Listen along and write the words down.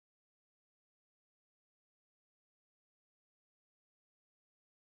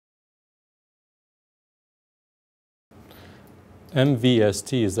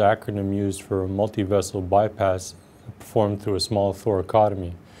MVST is the acronym used for a multi-vessel bypass performed through a small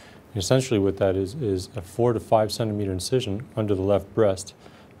thoracotomy. Essentially what that is a 4 to 5 centimeter incision under the left breast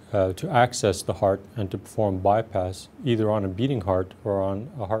to access the heart and to perform bypass either on a beating heart or on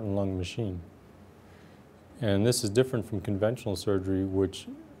a heart and lung machine. And this is different from conventional surgery, which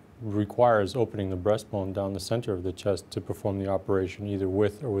requires opening the breastbone down the center of the chest to perform the operation either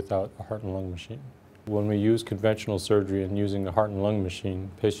with or without a heart and lung machine. When we use conventional surgery and using a heart and lung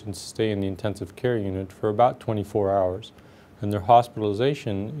machine, patients stay in the intensive care unit for about 24 hours, and their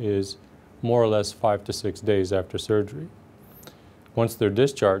hospitalization is more or less 5 to 6 days after surgery. Once they're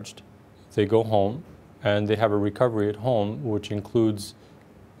discharged, they go home and they have a recovery at home, which includes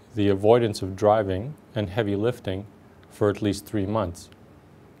the avoidance of driving and heavy lifting for at least 3 months.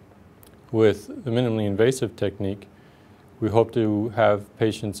 With the minimally invasive technique, we hope to have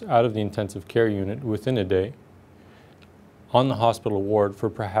patients out of the intensive care unit within a day, on the hospital ward for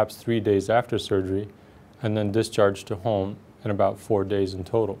perhaps 3 days after surgery, and then discharged to home in about 4 days in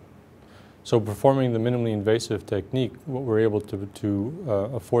total. So performing the minimally invasive technique, what we're able to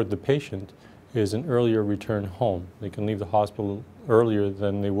afford the patient is an earlier return home. They can leave the hospital earlier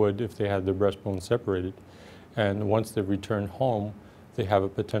than they would if they had their breastbone separated. And once they return home, they have a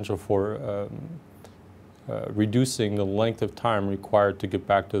potential for reducing the length of time required to get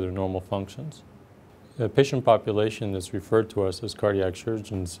back to their normal functions. The patient population that's referred to us as cardiac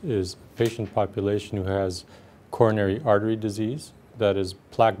surgeons is a patient population who has coronary artery disease, that is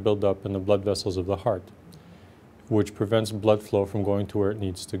plaque buildup in the blood vessels of the heart, which prevents blood flow from going to where it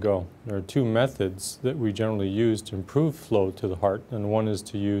needs to go. There are two methods that we generally use to improve flow to the heart, and one is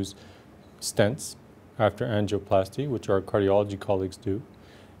to use stents after angioplasty, which our cardiology colleagues do.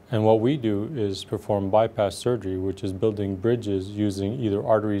 And what we do is perform bypass surgery, which is building bridges using either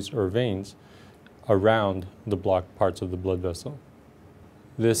arteries or veins around the blocked parts of the blood vessel.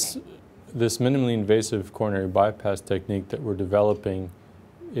 This minimally invasive coronary bypass technique that we're developing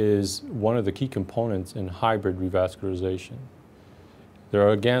is one of the key components in hybrid revascularization. There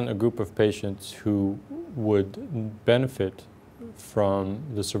are again a group of patients who would benefit from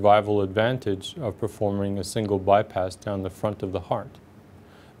the survival advantage of performing a single bypass down the front of the heart,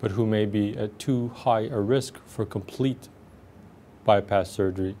 but who may be at too high a risk for complete bypass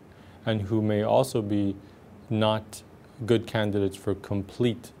surgery and who may also be not good candidates for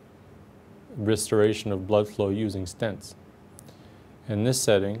complete restoration of blood flow using stents. In this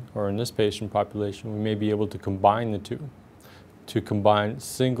setting, or in this patient population, we may be able to combine the two, to combine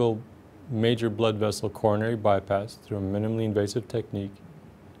single major blood vessel coronary bypass through a minimally invasive technique,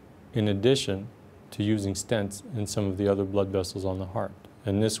 in addition to using stents in some of the other blood vessels on the heart.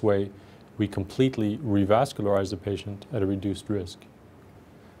 In this way, we completely revascularize the patient at a reduced risk.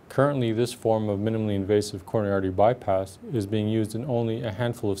 Currently, this form of minimally invasive coronary artery bypass is being used in only a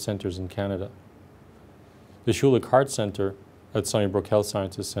handful of centers in Canada. The Schulich Heart Center at Sunnybrook Health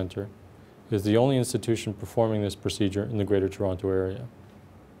Sciences Centre is the only institution performing this procedure in the Greater Toronto Area.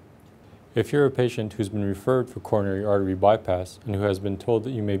 If you're a patient who's been referred for coronary artery bypass and who has been told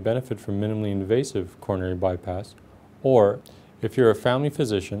that you may benefit from minimally invasive coronary bypass, or if you're a family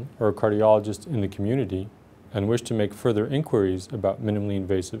physician or a cardiologist in the community and wish to make further inquiries about minimally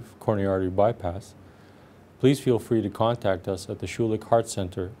invasive coronary artery bypass, please feel free to contact us at the Schulich Heart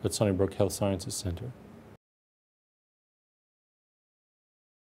Center at Sunnybrook Health Sciences Centre.